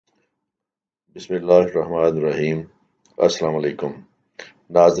बिस्मिल्लाहिर्रहमानिर्रहीम। अस्सलाम वालेकुम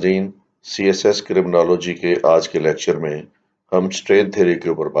नाजरीन। CSS क्रिमिनोलॉजी के आज के लेक्चर में हम स्ट्रेन थ्योरी के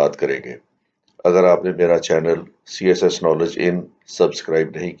ऊपर बात करेंगे। अगर आपने मेरा channel CSS knowledge in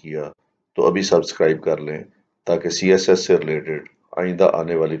subscribe नहीं किया तो अभी सब्सक्राइब कर लें ताकि CSS से रिलेटेड आइंदा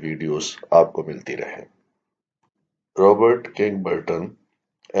आने वाली वीडियोस आपको मिलती रहें। Robert king Burton,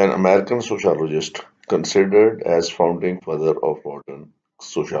 an American sociologist considered as founding father of modern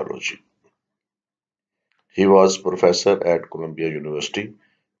sociology. He was professor at Columbia University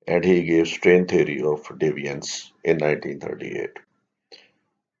and he gave strain theory of deviance in 1938.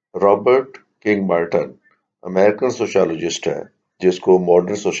 Robert king Marton American sociologist है जिसको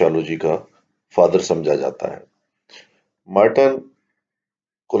modern sociology का father समझा जाता है। Marton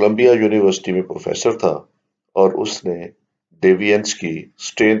Colombia university में professor था और उसने डेविएंस की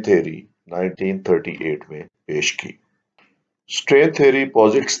स्ट्रेन थ्योरी 1938 में पेश की। Strain theory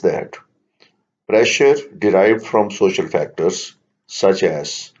posits that pressure derived from social factors such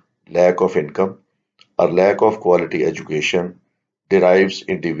as lack of income or lack of quality education derives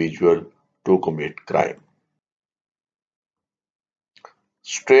individual to commit crime.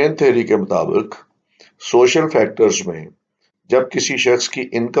 Strain theory के मुताबिक सोशल फैक्टर्स में जब किसी शख्स की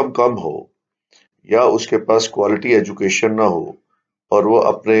इनकम कम हो या उसके पास क्वालिटी एजुकेशन ना हो और वो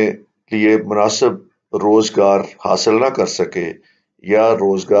अपने लिए मुनासिब रोजगार हासिल ना कर सके या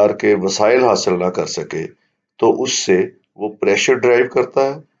रोजगार के वसाइल हासिल ना कर सके तो उससे वो प्रेशर ड्राइव करता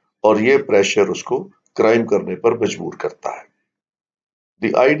है और ये प्रेशर उसको क्राइम करने पर मजबूर करता है।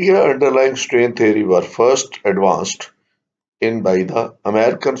 The idea underlying strain theory were first advanced in by the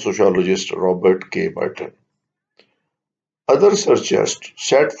American sociologist Robert K. Merton. Other researchers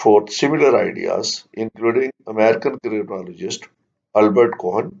set forth similar ideas, including American criminologist Albert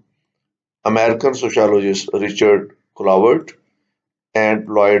Cohen, American sociologist Richard Clavert, and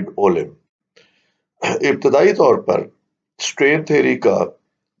Lloyd Olem. इब्तदाई तौर पर strain theory का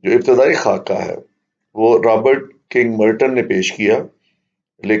जो इब्तदाई खाका है वो Robert king Merton ने पेश किया,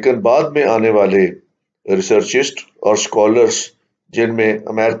 लेकिन बाद में आने वाले रिसर्चिस्ट और स्कॉलर्स जिनमें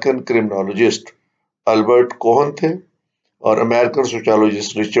अमेरिकन क्रिमिनोलॉजिस्ट अल्बर्ट कोहन थे और अमेरिकन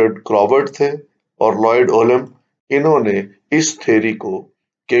सोशियोलॉजिस्ट रिचर्ड क्लॉवर्ट थे और लॉयड ओलम, इन्होंने इस थ्योरी को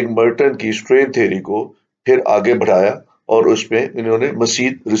किंग मर्टन की स्ट्रेन थ्योरी को फिर आगे बढ़ाया और उसमें इन्होंने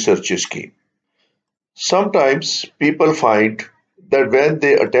मज़ीद रिसर्चेस की। Sometimes people find that when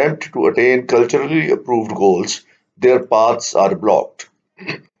they attempt to attain culturally approved goals, their paths are blocked.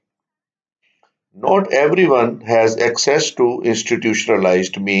 Not everyone has access to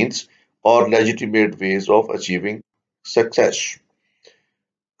institutionalized means or legitimate ways of achieving success.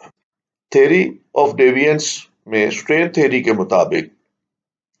 Theory of deviance में strain theory के मुताबिक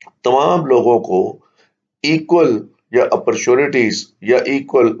तमाम लोगों को equal या opportunities या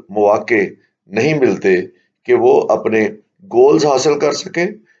equal मौके नहीं मिलते कि वो अपने गोल्स हासिल कर सकें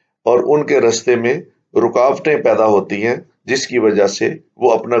और उनके रास्ते में रुकावटें पैदा होती हैं जिसकी वजह से वो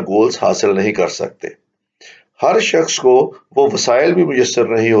अपना गोल्स हासिल नहीं कर सकते। हर शख्स को वो वसाइल भी मुयस्सर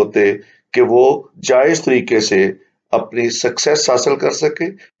नहीं होते कि वो जायज़ तरीके से अपनी सक्सेस हासिल कर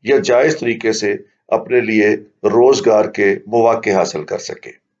सके या जायज़ तरीके से अपने लिए रोजगार के मौके हासिल कर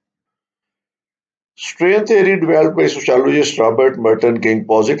सके। Strain theory developed by sociologist Robert Merton King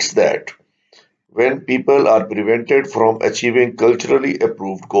posits that when people are prevented from achieving culturally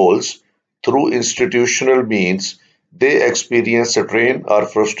approved goals through institutional means, they experience strain or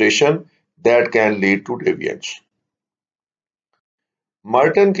frustration that can lead to deviance.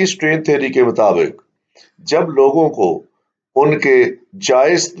 Marton की strain theory के मुताबिक जब लोगों को उनके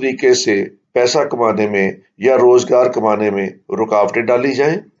जायज तरीके से पैसा कमाने में या रोजगार कमाने में रुकावटें डाली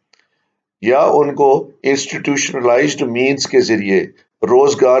जाएं या उनको इंस्टीट्यूशनलाइज्ड मीन्स के जरिए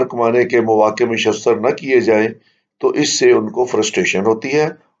रोजगार कमाने के मौके मुयस्सर न किए जाएं तो इससे उनको फ्रस्ट्रेशन होती है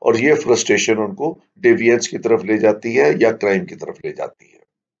और ये फ्रस्ट्रेशन उनको डेविएंस की तरफ ले जाती है या क्राइम की तरफ ले जाती है।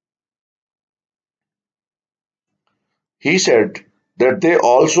 He said that they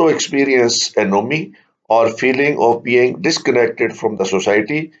also experience anomie or feeling of being disconnected from the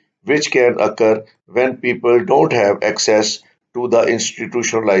society, which can occur when people don't have access to the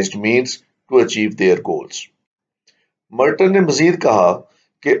institutionalized means to achieve their goals. Merton ने मजीद कहा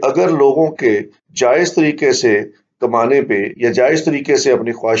कि अगर लोगों के जायज़ तरीके से कमाने पे या जायज़ तरीके से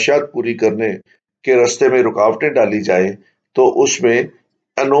अपनी ख्वाहिशात पूरी करने के रास्ते में रुकावटें डाली जाएं तो उसमें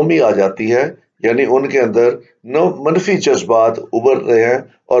अनोमी आ जाती है, यानी उनके अंदर मनफी जज्बात उभर रहे हैं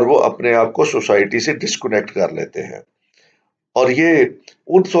और वो अपने आप को सोसाइटी से डिस्कनेक्ट कर लेते हैं। और ये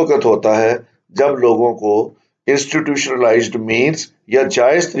उस वक्त होता है जब लोगों को इंस्टीट्यूशनलाइज्ड मीन्स या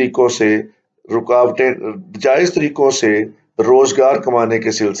जायज़ तरीकों से रोजगार कमाने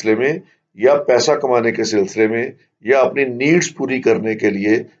के सिलसिले में یا پیسہ کمانے کے سلسلے میں یا اپنی نیڈز پوری کرنے کے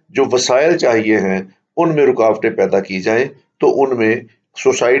لیے جو وسائل چاہیے ہیں ان میں رکاوٹیں پیدا کی جائیں تو ان میں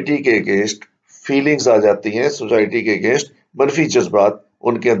سوسائٹی کے اگینسٹ فیلنگز آ جاتی ہیں، سوسائٹی کے اگینسٹ منفی جذبات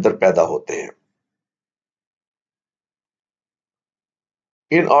ان کے اندر پیدا ہوتے ہیں۔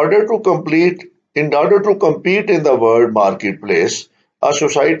 In order to compete in the world marketplace, a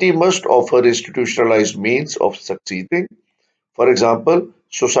society must offer institutionalized means of succeeding. For example,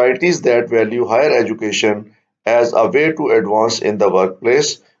 societies that value higher education as a way to advance in the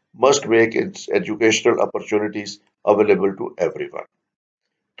workplace must make its educational opportunities available to everyone.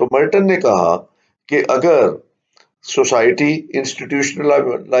 تو Merton نے کہا کہ اگر society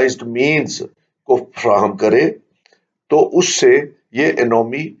institutionalised means کو فراہم کرے تو اس سے یہ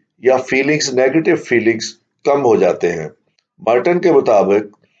انومی یا فیلنگز، نیگیٹو فیلنگز کم ہو جاتے ہیں۔ مرٹن کے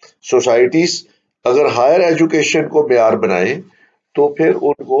مطابق سوسائٹیز اگر ہائر ایجوکیشن کو معیار بنائیں تو پھر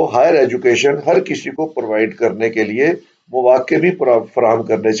ان کو ہائر ایجوکیشن ہر کسی کو پرووائڈ کرنے کے لیے مواقع بھی فراہم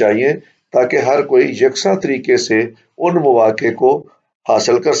کرنے چاہیے تاکہ ہر کوئی یکساں طریقے سے ان مواقع کو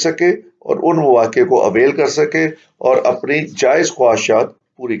حاصل کر سکے اور ان مواقع کو اویل کر سکے اور اپنی جائز خواہشات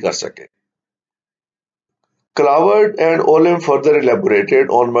پوری کر سکے۔ Clavard and Olem further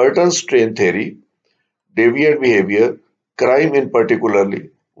elaborated on Merton's strain theory. Deviant behavior, crime in particularly,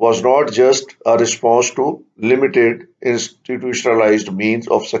 was not just a response to limited institutionalized means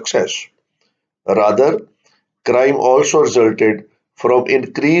of success. Rather, crime also resulted from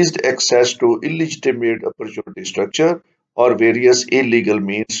increased access to illegitimate opportunity structure or various illegal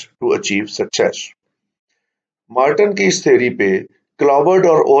means to achieve success. Martin کی اس theory پہ کلاورڈ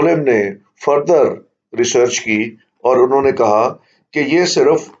اور اولم نے further research کی اور انہوں نے کہا کہ یہ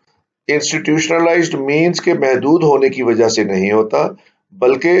صرف انسٹیٹیوشنلائزڈ مینز کے محدود ہونے کی وجہ سے نہیں ہوتا،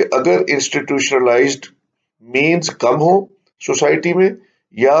 بلکہ اگر انسٹیٹیوشنلائزڈ مینز کم ہوں سوسائٹی میں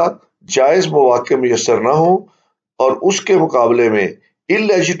یا جائز مواقع میسر نہ ہوں اور اس کے مقابلے میں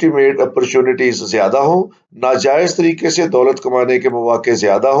انلیجیٹیمیٹ اپرچونٹیز زیادہ ہوں، ناجائز طریقے سے دولت کمانے کے مواقع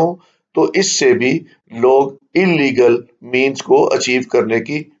زیادہ ہوں، تو اس سے بھی لوگ انلیگل مینز کو اچیو کرنے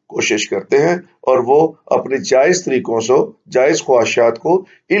کی کوشش کرتے ہیں اور وہ اپنے جائز طریقوں سے جائز خواہشات کو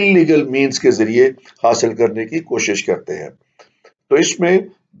انلیگل مینز کے ذریعے حاصل کرنے کی کوشش کرتے ہیں۔ تو اس میں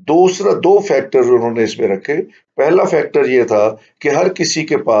دو فیکٹر انہوں نے اس میں رکھے۔ پہلا فیکٹر یہ تھا کہ ہر کسی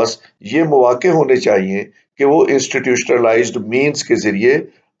کے پاس یہ مواقع ہونے چاہیے کہ وہ انسٹیٹیوشنلائزڈ مینز کے ذریعے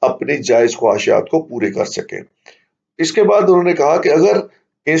اپنی جائز خواہشات کو پورے کر سکیں۔ اس کے بعد انہوں نے کہا کہ اگر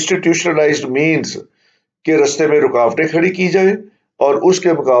انسٹیٹیوشنلائزڈ مینز کے رستے میں رکاوٹیں کھڑی کی جائیں اور اس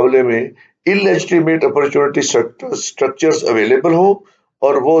کے مقابلے میں انلیجیٹیمیٹ اپرچونٹی اسٹرکچرز اویلیبل ہوں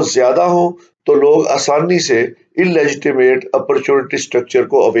اور وہ زیادہ ہوں تو لوگ آسانی سے انلیجیٹیمیٹ اپرچونٹی اسٹرکچر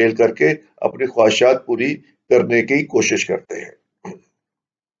کو اویل کر کے اپنی خواہشات پوری کرنے کی کوشش کرتے ہیں۔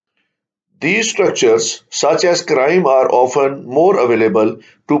 These structures, such as crime, are often more available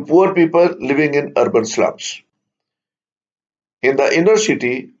to poor people living in urban slums. In the inner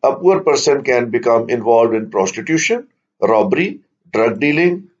city, a poor person can become involved in prostitution, robbery, drug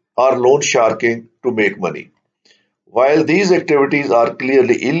dealing, or loan sharking to make money. While these activities are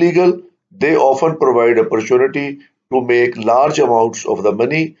clearly illegal, they often provide opportunity to make large amounts of the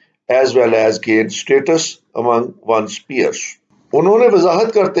money as well as gain status among one's peers. انہوں نے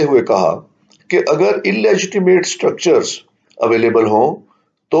وضاحت کرتے ہوئے کہا کہ اگر انلیجیٹیمیٹ structures available ہوں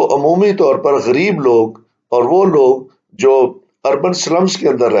تو عمومی طور پر غریب لوگ اور وہ لوگ جو اربن سلمز کے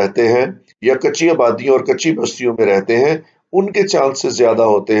اندر رہتے ہیں یا کچی آبادیوں اور کچی بستیوں میں رہتے ہیں ان کے چانسز زیادہ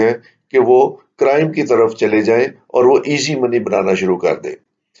ہوتے ہیں کہ وہ کرائم کی طرف چلے جائیں اور وہ ایزی منی بنانا شروع کر دیں۔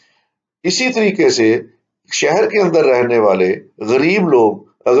 اسی طریقے سے شہر کے اندر رہنے والے غریب لوگ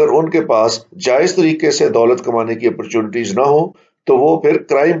اگر ان کے پاس جائز طریقے سے دولت کمانے کی اپرچونٹیز نہ ہوں تو وہ پھر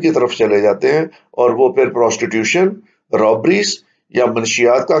کرائم کی طرف چلے جاتے ہیں اور وہ پھر پروسٹیٹیوشن، رابریز یا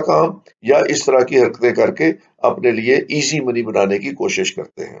منشیات کا کام یا اس طرح کی حرکتیں کر کے اپنے لیے ایزی منی بنانے کی کوشش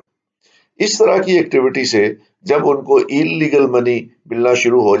کرتے ہیں۔ اس طرح کی ایکٹیویٹی سے جب ان کو انلیگل منی ملنا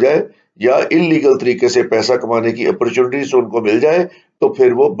شروع ہو جائے یا انلیگل طریقے سے پیسہ کمانے کی اپرچونٹیز ان کو مل جائے تو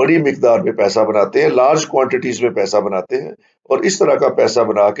پھر وہ بڑی مقدار میں پیسہ بناتے ہیں، لارج کوانٹیٹیز میں پیسہ بناتے ہیں اور اس طرح کا پیسہ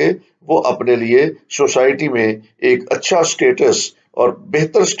بنا کے وہ اپنے لیے سوسائٹی میں ایک اچھا سٹیٹس اور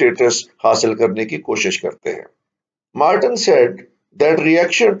بہتر سٹیٹس حاصل کرنے کی کوشش کرتے ہیں۔ Martin said that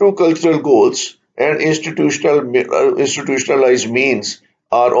reaction to cultural goals and institutionalized means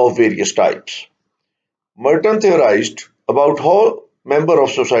are of various types. Merton theorized about how members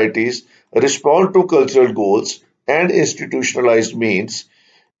of societies respond to cultural goals and institutionalized means.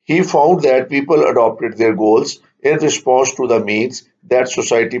 He found that people adopted their goals in response to the means that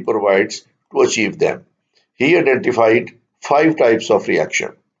society provides to achieve them. He identified 5 types of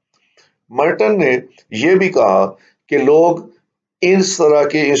reaction. Merton نے یہ بھی کہا کہ لوگ اس طرح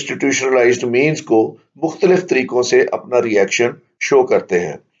کے institutionalised means کو مختلف طریقوں سے اپنا ری ایکشن شو کرتے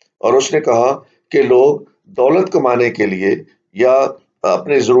ہیں، اور اس نے کہا کہ لوگ دولت کمانے کے لیے یا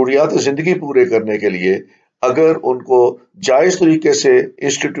اپنے ضروریات زندگی پورے کرنے کے لیے اگر ان کو جائز طریقے سے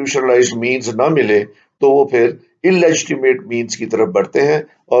انسٹیٹیوشنلائزڈ مینز نہ ملے تو وہ پھر انلیجیٹیمیٹ مینز کی طرف بڑھتے ہیں،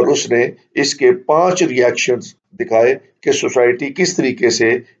 اور اس نے اس کے 5 ریئیکشنز دکھائے کہ سوسائٹی کس طریقے سے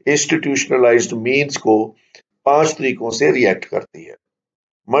انسٹیٹیوشنلائزڈ مینز کو 5 طریقوں سے ریئیکٹ کرتی ہے۔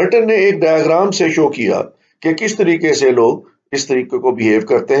 مرٹن نے ایک ڈائیگرام سے شو کیا کہ کس طریقے سے لوگ اس طریقے کو بہیو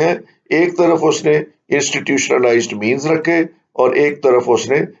کرتے ہیں۔ ایک طرف اس نے انسٹیٹیوشنلائزڈ مینز رکھے اور ایک طرف اس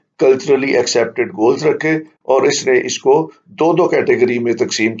نے کلچرلی ایکسیپٹڈ گولز رکھے، اور اس نے اس کو دو کیٹیگری میں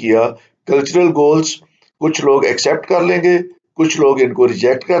تقسیم کیا۔ کلچرل گولز کچھ لوگ ایکسیپٹ کر لیں گے، کچھ لوگ ان کو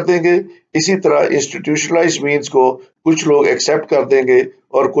ریجیکٹ کر دیں گے۔ اسی طرح انسٹیٹیوشنلائزڈ مینز کو کچھ لوگ ایکسیپٹ کر دیں گے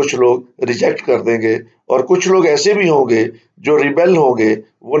اور کچھ لوگ ریجیکٹ کر دیں گے، اور کچھ لوگ ایسے بھی ہوں گے جو ریبیل ہوں گے،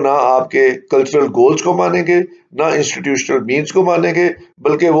 وہ نہ آپ کے کلچرل گولز کو مانیں گے نہ انسٹیٹیوشنل مینز کو مانیں گے،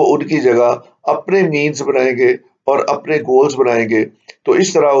 بلکہ وہ ان کی جگہ اپنے مینز بنائیں گے اور اپنے گولز بنائیں گے۔ تو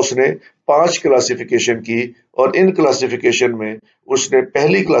اس طرح اس نے 5 کلاسیفیکیشن کی، اور ان کلاسیفیکیشن میں اس نے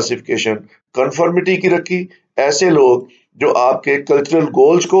پہلی کلاسیفیکیشن کنفرمٹی کی رکھی۔ ایسے لوگ جو آپ کے کلچرل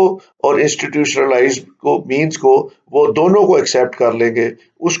گولز کو اور انسٹیٹیوشنلائزڈ کو مینز کو وہ دونوں کو ایکسیپٹ کر لیں گے،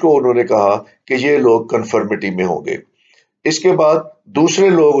 اس کو انہوں نے کہا کہ یہ لوگ کنفرمٹی میں ہوں گے۔ اس کے بعد دوسرے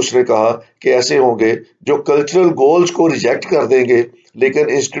لوگ اس نے کہا کہ ایسے ہوں گے جو کلچرل گولز کو ریجیکٹ کر دیں گے لیکن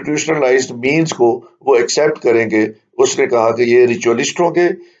انسٹیٹیوشنلائزڈ مینز کو وہ ایکسیپٹ کریں گے، اس نے کہا کہ یہ ریچولیسٹ ہوں گے۔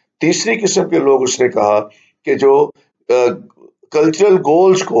 تیسری قسم کے لوگ اس نے کہا کہ جو کلچرل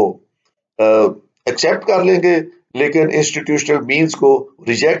گولز کو ایکسیپٹ کر لیں گے لیکن انسٹیٹیوشنل مینز کو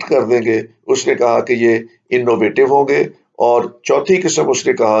ریجیکٹ کر دیں گے، اس نے کہا کہ یہ انوویٹو ہوں گے۔ اور چوتھی قسم اس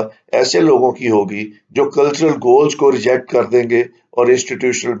نے کہا ایسے لوگوں کی ہوگی جو کلچرل گولز کو ریجیکٹ کر دیں گے اور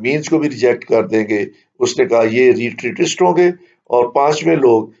انسٹیٹیوشنل مینز کو بھی ریجیکٹ کر دیں گے، اس نے کہا یہ ریٹریٹسٹ ہوں گے۔ اور پانچویں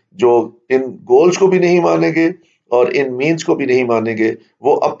لوگ جو ان گولز کو بھی نہیں مانیں گے اور ان مینز کو بھی نہیں مانیں گے،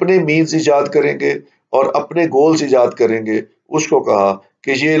 وہ اپنے مینز ایجاد کریں گے اور اپنے گولز ایجاد کریں گے، اس کو کہا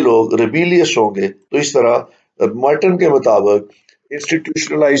کہ یہ لوگ ریبیلیس ہوں گے۔ تو اس طرح مرٹن کے مطابق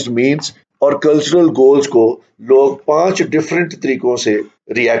انسٹیٹیوشنلائزڈ مینز اور کلچرل گولز کو لوگ 5 ڈفرینٹ طریقوں سے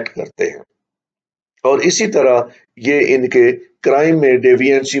ریئیکٹ کرتے ہیں، اور اسی طرح یہ ان کے کرائم میں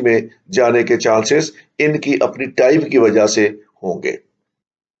ڈیوینسی میں جانے کے چانسز ان کی اپنی ٹائپ کی وجہ سے ہوں گے۔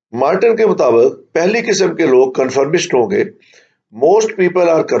 مارٹن کے مطابق پہلی قسم کے لوگ کنفرمسٹ ہوں گے۔ Most people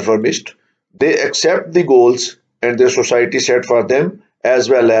are conformist, they accept the goals and the society set for them as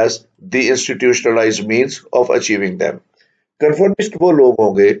well as the institutionalised means of achieving them. Conformist وہ لوگ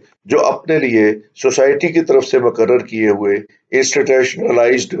ہوں گے جو اپنے لیے سوسائٹی کی طرف سے مقرر کیے ہوئے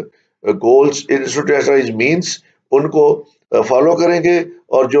انسٹیٹیوشنلائزڈ گولز، انسٹیٹیوشنلائزڈ مینز ان کو فالو کریں گے،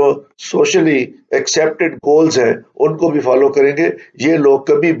 اور جو سوشلی ایکسیپٹڈ گولز ہیں ان کو بھی فالو کریں گے۔ یہ لوگ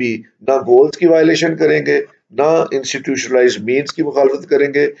کبھی بھی نہ گولز کی وائلیشن کریں گے نہ انسٹیٹیوشنلائزڈ مینز کی مخالفت کریں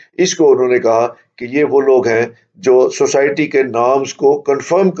گے۔ اس کو انہوں نے کہا کہ یہ وہ لوگ ہیں جو سوسائٹی کے نارمز کو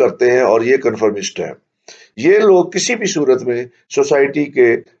کنفرم کرتے ہیں، اور یہ کنفرمسٹ ہیں۔ یہ لوگ کسی بھی صورت میں سوسائٹی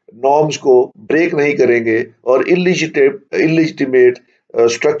کے نارمز کو بریک نہیں کریں گے اور انلیجیٹیمیٹ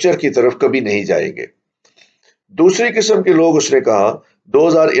سٹرکچر کی طرف کبھی نہیں جائیں گے۔ دوسری قسم کے لوگ اس نے کہا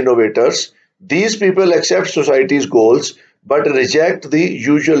those are innovators, these people accept societies goals but reject the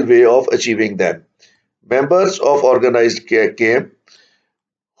usual way of achieving them. Members of organized camp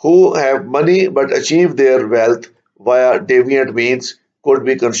who have money but achieve their wealth via deviant means could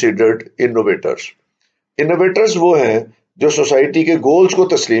be considered innovators۔ Innovators وہ ہیں جو society کے goals کو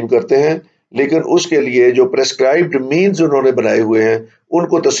تسلیم کرتے ہیں لیکن اس کے لیے جو پریسکرائبڈ مینز انہوں نے بنائے ہوئے ہیں ان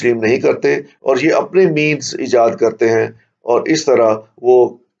کو تسلیم نہیں کرتے، اور یہ اپنے مینز ایجاد کرتے ہیں، اور اس طرح وہ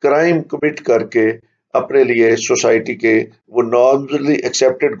کرائم کمٹ کر کے اپنے لیے سوسائٹی کے وہ نارملی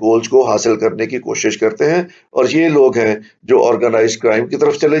ایکسیپٹڈ گولز کو حاصل کرنے کی کوشش کرتے ہیں۔ اور یہ لوگ ہیں جو آرگنائزڈ کرائم کی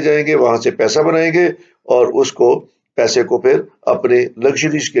طرف چلے جائیں گے، وہاں سے پیسہ بنائیں گے اور اس کو پیسے کو پھر اپنے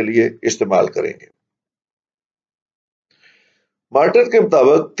لگژریز کے لیے استعمال کریں گے۔ مارٹن کے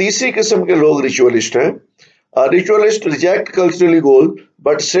مطابق تیسری قسم کے لوگ ریچولیسٹ ہیں۔ ریچولیسٹ reject culturally goal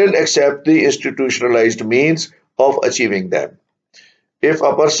but still accept the institutionalised means of achieving them. If a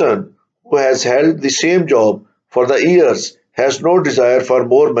person who has held the same job for the years has no desire for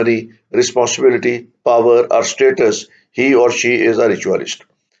more money, responsibility, power, or status, he or she is a ritualist.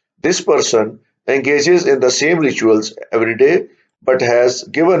 This person engages in the same rituals every day but has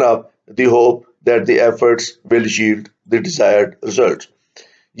given up the hope that the efforts will yield the desired results.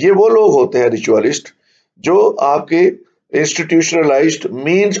 یہ وہ لوگ ہوتے ہیں ریچوالسٹ جو آپ کے institutionalised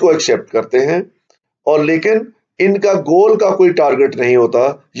means को accept करते हैं, और लेकिन इनका गोल का कोई टारगेट नहीं होता।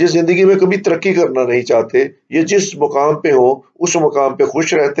 ये जिंदगी में कभी तरक्की करना नहीं चाहते। ये जिस मुकाम पे हो उस मुकाम पे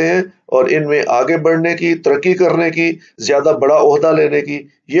खुश रहते हैं, और इनमें आगे बढ़ने की, तरक्की करने की, ज्यादा बड़ा ओहदा लेने की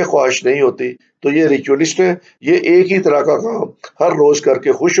ये ख्वाहिश नहीं होती। तो ये रिचुअलिस्ट हैं। ये एक ही तरह का काम हर रोज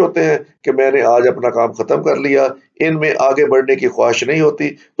करके खुश होते हैं कि मैंने आज अपना काम खत्म कर लिया। इनमें आगे बढ़ने की ख्वाहिश नहीं होती।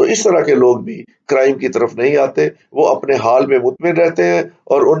 तो इस तरह के लोग भी क्राइम की तरफ नहीं आते। वो अपने हाल में मुतमिन रहते हैं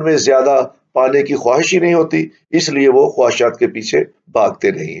और उनमें ज्यादा पाने की ख्वाहिश ही नहीं होती, इसलिए वो ख्वाहिशात के पीछे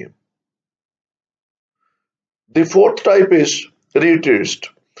भागते नहीं हैं। The fourth type is retreatist.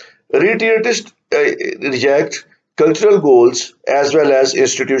 Retreatists reject cultural goals as well as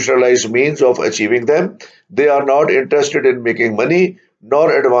institutionalized means of achieving them. They are not interested in making money nor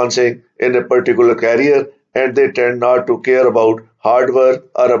advancing in a particular career, and they tend not to care about hard work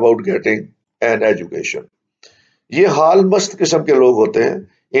or about getting an education. ये हाल मस्त किस्म के लोग होते हैं।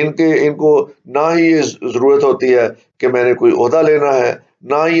 इनको ना ही ये जरूरत होती है कि मैंने कोई ओहदा लेना है,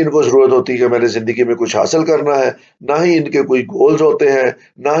 ना ही इनको जरूरत होती है कि मैंने जिंदगी में कुछ हासिल करना है, ना ही इनके कोई गोल्स होते हैं,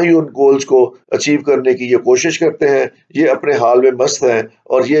 ना ही उन गोल्स को अचीव करने की ये कोशिश करते हैं। ये अपने हाल में मस्त हैं,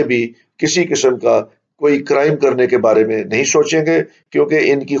 और ये भी किसी किस्म का कोई क्राइम करने के बारे में नहीं सोचेंगे, क्योंकि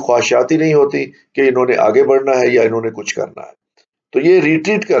इनकी ख्वाहिशात ही नहीं होती कि इन्होंने आगे बढ़ना है या इन्होंने कुछ करना है। तो ये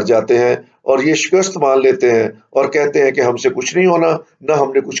रिट्रीट कर जाते हैं और ये शिकस्त मान लेते हैं और कहते हैं कि हमसे कुछ नहीं होना, ना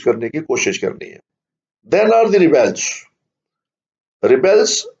हमने कुछ करने की कोशिश करनी है। Then are the rebels.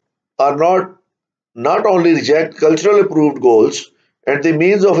 Rebels are not only reject cultural approved goals and the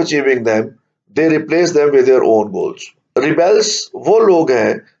means of achieving them, they replace them with their own goals. Rebels वो लोग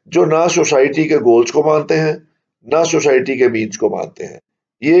हैं जो ना सोसाइटी के गोल्स को मानते हैं, ना सोसाइटी के मीन्स को मानते हैं।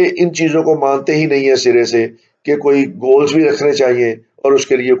 ये इन चीजों को मानते ही नहीं है सिरे से कि कोई गोल्स भी रखने चाहिए और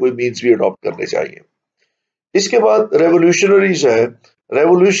उसके लिए कोई मीन्स भी अडॉप्ट करने चाहिए। इसके बाद रेवोल्यूशनरीज है।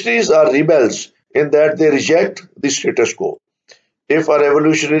 Revolutionaries are rebels in that they reject the status को। If a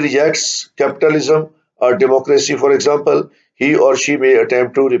revolutionary rejects capitalism or democracy, for example, he or she may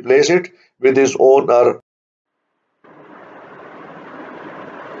attempt to replace it with his own or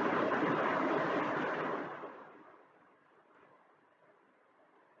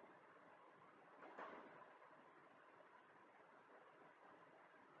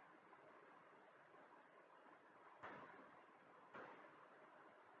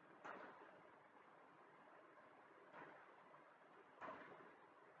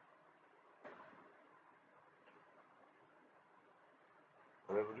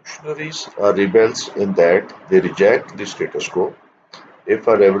revolutionaries are rebels in that they reject the status quo. If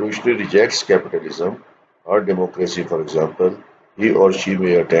a revolutionary rejects capitalism or democracy, for example, he or she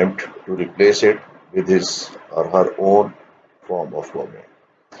may attempt to replace it with his or her own form of government.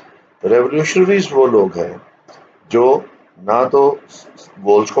 Revolutionaries वो लोग हैं जो ना तो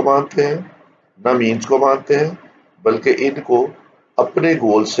goals को मानते हैं, ना मीन्स को मानते हैं, बल्कि इनको अपने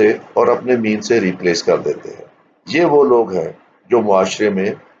गोल से और अपने मीन से रिप्लेस कर देते हैं। ये वो लोग हैं जो मुआशरे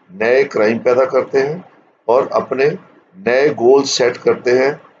में नए क्राइम पैदा करते हैं और अपने नए गोल्स सेट करते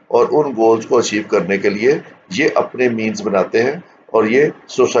हैं, और उन गोल्स को अचीव करने के लिए ये अपने मीन्स बनाते हैं, और ये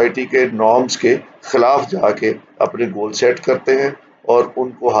सोसाइटी के नॉर्म्स के खिलाफ जाके अपने गोल सेट करते हैं और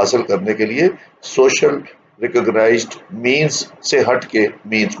उनको हासिल करने के लिए सोशल रिकॉग्नाइज्ड मीन्स से हट के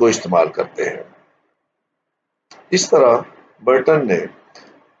मीन्स को इस्तेमाल करते हैं। इस तरह बर्टन ने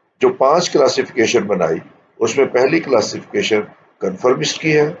जो 5 क्लासिफिकेशन बनाई, उसमें पहली क्लासिफिकेशन कन्फर्मिस्ट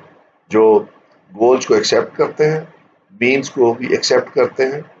की है, जो गोल्स को एक्सेप्ट करते हैं, मीन्स को भी एक्सेप्ट करते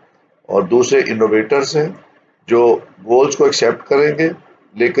हैं। और दूसरे इनोवेटर्स हैं जो गोल्स को एक्सेप्ट करेंगे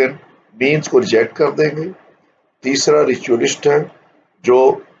लेकिन मीन्स को रिजेक्ट कर देंगे। तीसरा रिचुअलिस्ट है जो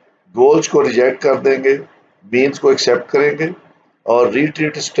गोल्स को रिजेक्ट कर देंगे, मीन्स को एक्सेप्ट करेंगे। और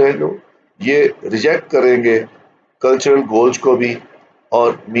रिट्रीटिस्ट है जो ये रिजेक्ट करेंगे कल्चरल गोल्स को भी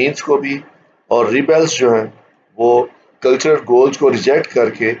और मीन्स को भी। और रिबेल्स जो हैं वो कल्चरल गोल्स को रिजेक्ट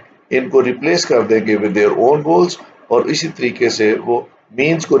करके इनको रिप्लेस कर देंगे विद देयर ओन गोल्स, और इसी तरीके से वो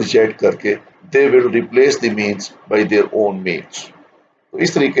मीन्स को रिजेक्ट करके they will replace the means by their own means. तो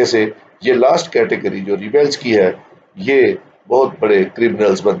इस तरीके से ये लास्ट कैटेगरी जो रिबेल्स की है, ये बहुत बड़े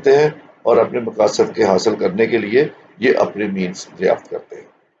क्रिमिनल्स बनते हैं और अपने मकसद के हासिल करने के लिए ये अपने मीन्स दरियाफ्त करते हैं।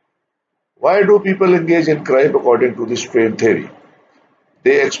 Why do people engage in crime according to the strain theory?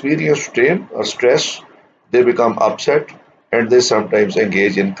 They experience strain or stress, they become upset, and they sometimes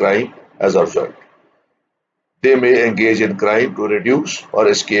engage in crime as a result. They may engage in crime to reduce or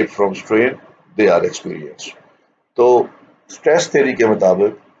escape from strain they are experiencing. तो stress theory के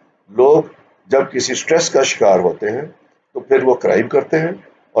मुताबिक लोग जब किसी stress का शिकार होते हैं तो फिर वो क्राइम करते हैं,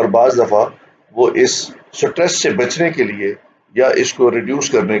 और बाज़ दफ़ा وہ اس سٹریس سے بچنے کے لیے یا اس کو ریڈیوس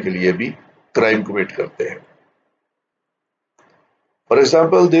کرنے کے لیے بھی کرائم کمٹ کرتے ہیں. For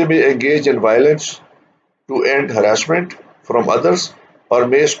example they may engage in violence to end harassment from others or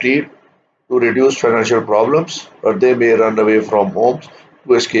may steal to reduce financial problems, or they may run away from homes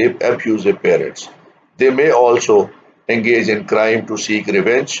to escape abusive parents. They may also engage in crime to seek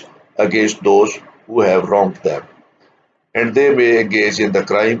revenge against those who have wronged them, and they may engage in the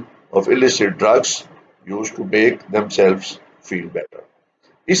crime of illicit drugs used to make themselves feel better.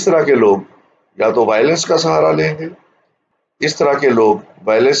 اس طرح کے لوگ یا تو violence کا سہارا لیں گے، اس طرح کے لوگ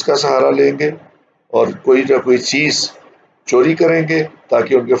وائلنس کا سہارا لیں گے اور کوئی نہ کوئی چیز چوری کریں گے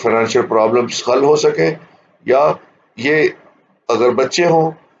تاکہ ان کے فائنینشیل پرابلمس حل ہو سکیں، یا یہ اگر بچے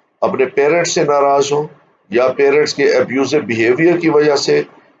ہوں اپنے پیرنٹس سے ناراض ہوں یا پیرنٹس کے ابیوزو بیہیویئر کی وجہ سے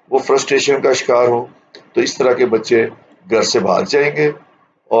وہ فرسٹریشن کا شکار ہوں، تو اس طرح کے بچے گھر سے بھاگ جائیں گے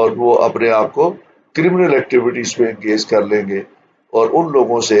اور وہ اپنے آپ کو کرمنل ایکٹیویٹیز میں انگیج کر لیں گے اور ان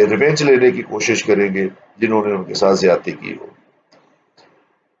لوگوں سے ریونج لینے کی کوشش کریں گے جنہوں نے ان کے ساتھ زیادتی کی ہو.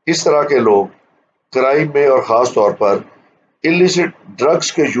 اس طرح کے لوگ کرائم میں اور خاص طور پر illicit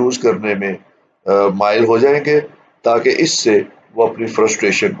ڈرگس کے یوز کرنے میں مائل ہو جائیں گے تاکہ اس سے وہ اپنی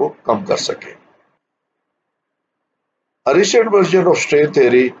فرسٹریشن کو کم کر سکیں. A recent version of strain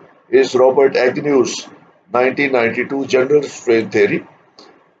theory is Robert Agnew's 1992 general strain theory.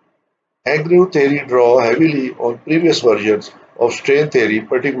 Agnew theory draw heavily on previous versions of strain theory,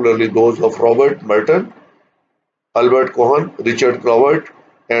 particularly those of Robert Merton, Albert Cohen, Richard Covert,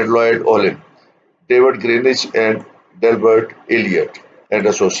 and Lloyd Olin, David Greenwich, and Delbert Elliott and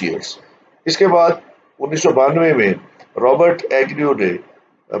Associates. اس کے بعد 1992 میں Robert ایگنیو نے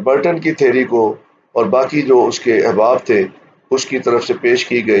برٹن کی theory کو اور باقی جو اس کے احباب تھے اس کی طرف سے پیش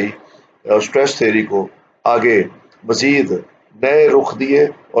کی گئی اسٹریس تھیری کو آگے مزید نئے رخ دیے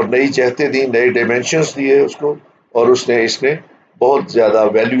اور نئی جہتیں دی، نئے ڈائمینشنز دیے اس کو، اور اس نے بہت زیادہ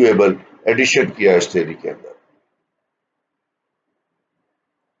ویلیویبل ایڈیشن کیا اس تھیری کے اندر.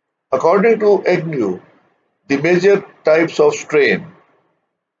 According to Agnew, the major types of strain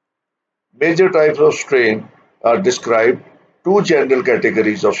are described two general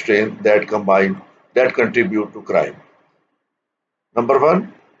categories of strain that contribute to crime. Number one,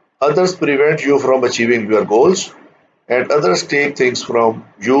 others prevent you from achieving your goals, and others take things from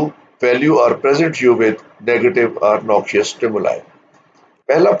you, value or present you with negative or noxious stimuli.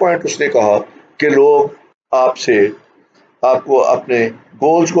 پہلا point اس نے کہا کہ لوگ آپ کو اپنے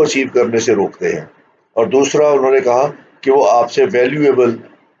goals کو achieve کرنے سے روکتے ہیں، اور دوسرا انہوں نے کہا کہ وہ آپ سے ویلیویبل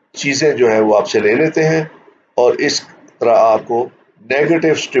چیزیں جو ہیں وہ آپ سے لے لیتے ہیں اور اس طرح آپ کو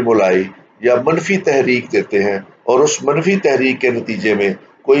نیگیٹو سٹیمولائی یا منفی تحریک دیتے ہیں، اور اس منفی تحریک کے نتیجے میں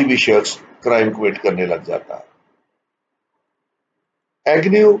کوئی بھی شخص کرائم کمٹ کرنے لگ جاتا ہے.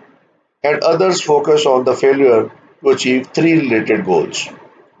 Agnew and others focus on the failure to achieve three related goals.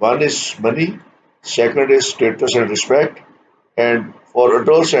 One is money, second is status and respect, and for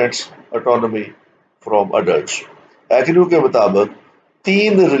adolescents, autonomy from adults. Agnew کے مطابق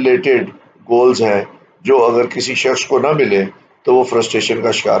 3 ریلیٹڈ گولز ہیں جو اگر کسی شخص کو نہ ملے تو وہ فرسٹریشن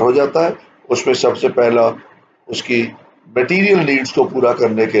کا شکار ہو جاتا ہے. اس میں سب سے پہلا اس کی میٹیریل نیڈز کو پورا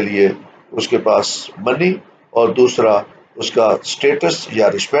کرنے کے لیے اس کے پاس منی، اور دوسرا اس کا اسٹیٹس یا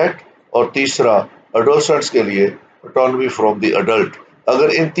رسپیکٹ، اور تیسرا اڈولسنٹس کے لیے اٹانومی فرام دی اڈلٹ. اگر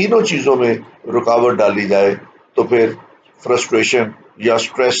ان تینوں چیزوں میں رکاوٹ ڈالی جائے تو پھر فرسٹریشن یا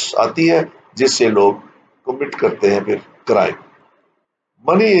سٹریس آتی ہے جس سے لوگ کمٹ کرتے ہیں پھر crime.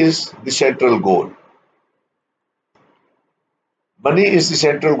 Money is the central goal. Money is the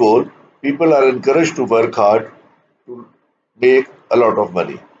central goal. People are encouraged to work hard to make a lot of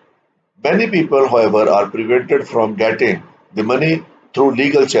money. Many people, however, are prevented from getting the money through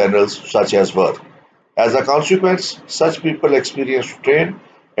legal channels such as work. As a consequence, such people experience strain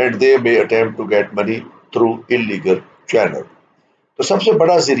and they may attempt to get money through illegal channel. تو سب سے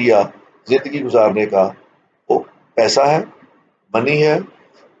بڑا ذریعہ زندگی گزارنے کا وہ پیسہ ہے، منی ہے،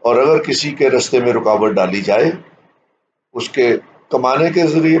 اور اگر کسی کے رستے میں رکاوٹ ڈالی جائے اس کے کمانے کے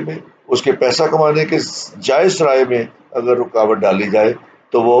ذریعے میں، اس کے پیسہ کمانے کے جائز ذرائع میں اگر رکاوٹ ڈالی جائے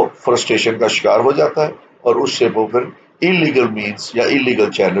تو وہ فرسٹریشن کا شکار ہو جاتا ہے اور اس سے وہ پھر انلیگل مینز یا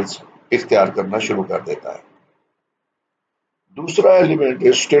انلیگل چینلز اختیار کرنا شروع کر دیتا ہے. دوسرا ایلیمنٹ ہے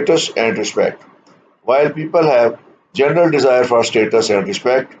status and respect. While people have general desire for status and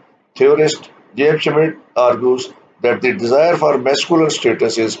respect, theorist James Schmidt argues that the desire for masculine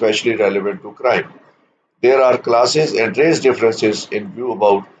status is especially relevant to crime. There are classes and race differences in view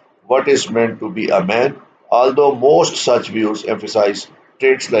about what is meant to be a man, although most such views emphasize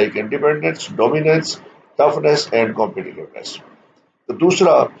traits like independence, dominance, toughness, and competitiveness. تو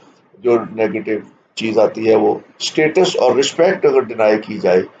دوسرا جو negative چیز آتی ہے وہ status اور respect اگر deny کی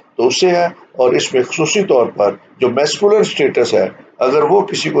جائے تو اس سے ہے، اور اس میں خصوصی طور پر جو میسکولر اسٹیٹس ہے اگر وہ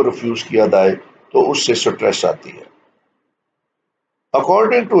کسی کو ریفیوز کیا جائے تو اس سے سٹریس آتی ہے.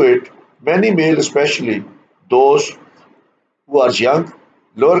 According to it, many male, especially those who are young,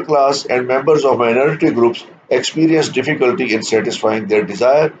 lower class, and members of minority groups, experience difficulty in satisfying their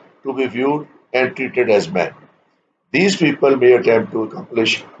desire to be viewed and treated as men. These people may attempt to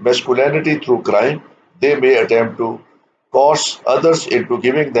accomplish masculinity through crime. They may attempt to coerce others into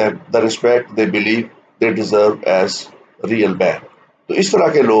giving them the respect they believe they deserve as real men. تو اس طرح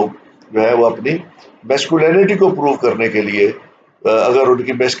کے لوگ جو ہے وہ اپنی masculinity کو prove کرنے کے لیے اگر ان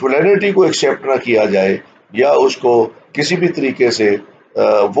کی میسکولینٹی کو ایکسیپٹ نہ کیا جائے یا اس کو کسی بھی طریقے سے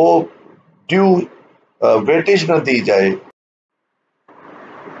وہ ڈیو ویٹیج نہ دی جائے،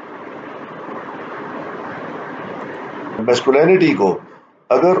 میسکولینٹی کو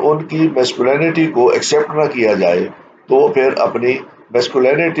اگر ان کی میسکولینٹی کو ایکسیپٹ نہ کیا جائے تو وہ پھر اپنی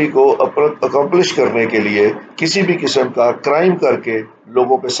میسکولینٹی کو اکمپلش کرنے کے لیے کسی بھی قسم کا کرائم کر کے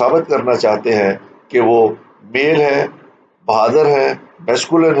لوگوں پہ ثابت کرنا چاہتے ہیں کہ وہ میل ہے، بہادر ہے،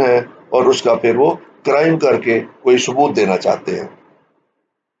 میسکولن ہے، اور اس کا پھر وہ کرائم کر کے کوئی ثبوت دینا چاہتے ہیں.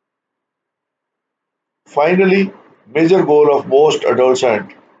 Finally, major goal of most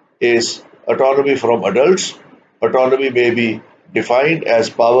adolescents is autonomy from adults. Autonomy may be defined as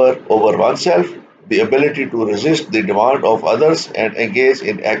power over oneself, the ability to resist the demand of others and engage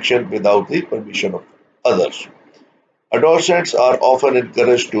in action without the permission of others. Adolescents are often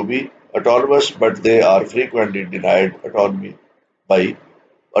encouraged to be autonomous, but they are frequently denied autonomy by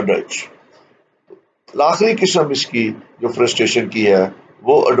adults. آخری قسم اس کی جو frustration کی ہے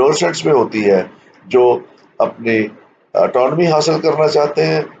وہ اڈولسنٹس میں ہوتی ہے جو اپنی اٹانومی حاصل کرنا چاہتے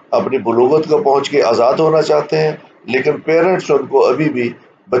ہیں، اپنی بلوغت کو پہنچ کے آزاد ہونا چاہتے ہیں، لیکن پیرنٹس ان کو ابھی بھی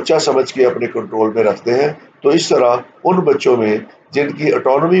بچہ سمجھ کے اپنے کنٹرول میں رکھتے ہیں. تو اس طرح ان بچوں میں جن کی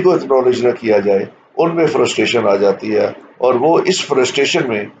اٹانومی کو اکنالج نہ کیا جائے ان میں فرسٹریشن آ جاتی ہے، اور وہ اس فرسٹریشن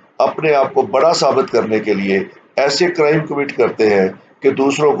میں اپنے آپ کو بڑا ثابت کرنے کے لیے ایسے کرائم کمٹ کرتے ہیں کہ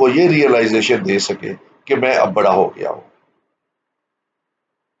دوسروں کو یہ ریئلائزیشن دے سکے کہ میں اب بڑا ہو گیا ہوں.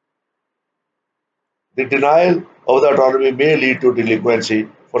 The denial of the autonomy may lead to delinquency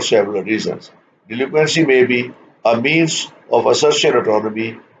for several reasons. Delinquency may be a means of asserting autonomy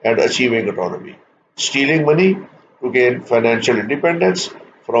and achieving autonomy. Stealing money to gain financial independence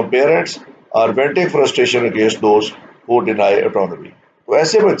from parents or venting frustration against those who deny autonomy. تو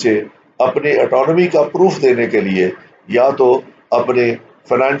ایسے بچے اپنی autonomy کا proof دینے کے لیے یا تو اپنے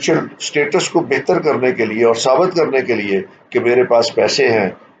فائنینشیل اسٹیٹس کو بہتر کرنے کے لیے اور ثابت کرنے کے لیے کہ میرے پاس پیسے ہیں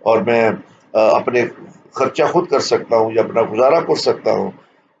اور میں اپنے خرچہ خود کر سکتا ہوں یا اپنا گزارا کر سکتا ہوں،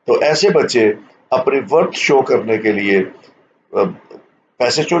 تو ایسے بچے اپنی ورتھ شو کرنے کے لیے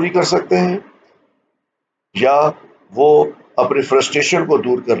پیسے چوری کر سکتے ہیں، یا وہ اپنی فرسٹریشن کو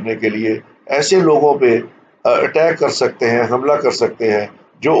دور کرنے کے لیے ایسے لوگوں پہ اٹیک کر سکتے ہیں، حملہ کر سکتے ہیں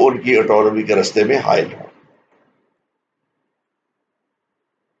جو ان کی اٹانومی کے رستے میں حائل ہوں.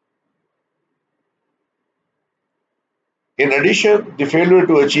 In addition, the failure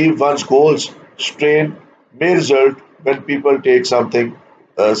to achieve one's goals strain may result when people take something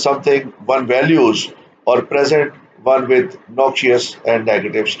one values or present one with noxious and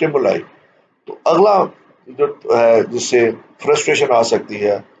negative stimuli. تو اگلا جو ہے جس سے فرسٹریشن آ سکتی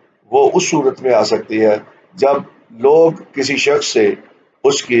ہے وہ اس صورت میں آ سکتی ہے جب لوگ کسی شخص سے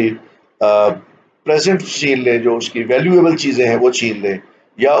اس کی پریزنٹ چھین لیں، جو اس کی ویلیویبل چیزیں ہیں وہ چھین لیں،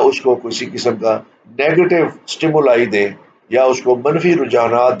 یا اس کو کسی قسم کا نیگیٹو سٹیمولائی دیں یا اس کو منفی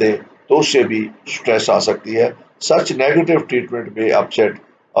رجحانات دیں، تو اس سے بھی سٹریس آ سکتی ہے. سچ نیگیٹو ٹریٹمنٹ میں اپسیٹ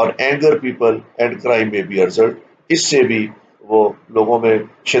اور اینگر پیپل اینڈ کرائم میں بھی ارزلٹ، اس سے بھی وہ لوگوں میں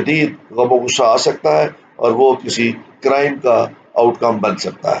شدید غم و غصہ آ سکتا ہے اور وہ کسی کرائم کا آؤٹ کم بن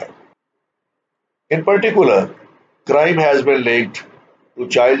سکتا ہے. In particular, crime has been linked to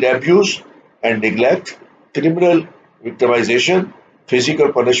child abuse and neglect, criminal victimization,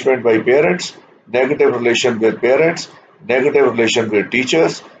 physical punishment by parents, negative relation with parents, negative relation with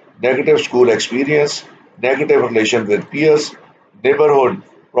teachers, negative school experience, negative relation with peers, neighborhood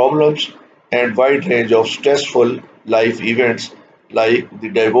problems, and wide range of stressful life events like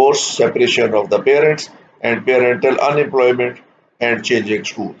the divorce, separation of the parents, and parental unemployment and changing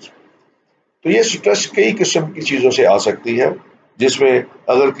schools. تو یہ stress کئی قسم کی چیزوں سے آ سکتی ہے، جس میں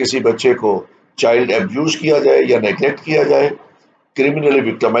اگر کسی بچے کو چائلڈ ایبیوز کیا جائے یا نیگلیکٹ کیا جائے، کرمنلی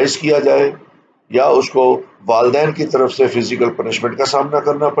وکٹمائز کیا جائے، یا اس کو والدین کی طرف سے فزیکل پنشمنٹ کا سامنا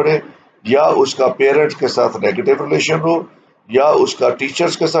کرنا پڑے، یا اس کا پیرنٹس کے ساتھ نیگیٹو ریلیشن ہو، یا اس کا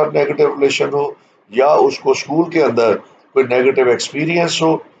ٹیچرز کے ساتھ نیگیٹو ریلیشن ہو، یا اس کو اسکول کے اندر کوئی نیگیٹو ایکسپیرینس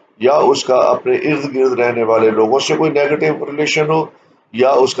ہو، یا اس کا اپنے ارد گرد رہنے والے لوگوں سے کوئی نیگیٹو ریلیشن ہو، یا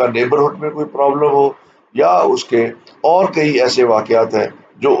اس کا نیبرہڈ میں کوئی پرابلم ہو، یا اس کے اور کئی ایسے واقعات ہیں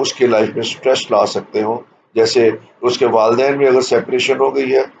جو اس کے لائف میں سٹریس لا سکتے ہوں، جیسے اس کے والدین میں اگر سیپریشن ہو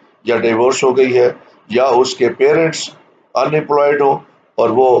گئی ہے یا ڈیورس ہو گئی ہے، یا اس کے پیرنٹس ان امپلائڈ ہوں اور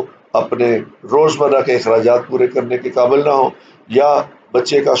وہ اپنے روزمرہ کے اخراجات پورے کرنے کے قابل نہ ہو، یا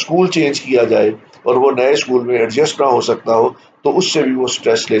بچے کا اسکول چینج کیا جائے اور وہ نئے اسکول میں ایڈجسٹ نہ ہو سکتا ہو، تو اس سے بھی وہ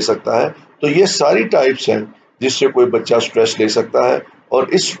سٹریس لے سکتا ہے۔ تو یہ ساری ٹائپس ہیں جس سے کوئی بچہ سٹریس لے سکتا ہے، اور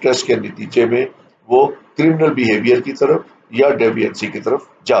اس سٹریس کے نتیجے میں وہ کرمنل بیہیویئر کی طرف یا ڈیوینسی کی طرف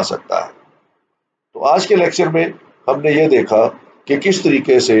جا سکتا ہے۔ تو آج کے لیکچر میں ہم نے یہ دیکھا کہ کس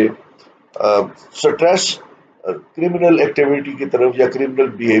طریقے سے سٹریس کرمنل ایکٹیویٹی کی طرف یا کرمنل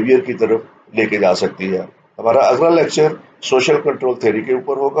بیہیویئر کی طرف لے کے جا سکتی ہے۔ ہمارا اگلا لیکچر سوشل کنٹرول تھیوری کے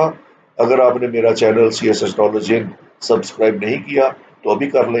اوپر ہوگا۔ اگر آپ نے میرا چینل CSS نالج سبسکرائب نہیں کیا تو ابھی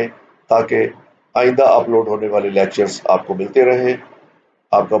کر لیں، تاکہ آئندہ اپلوڈ ہونے والے لیکچرز آپ کو ملتے رہیں۔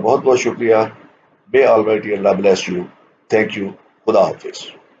 آپ کا بہت بہت شکریہ۔ May Almighty Allah bless you. Thank you. خدا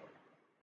حافظ۔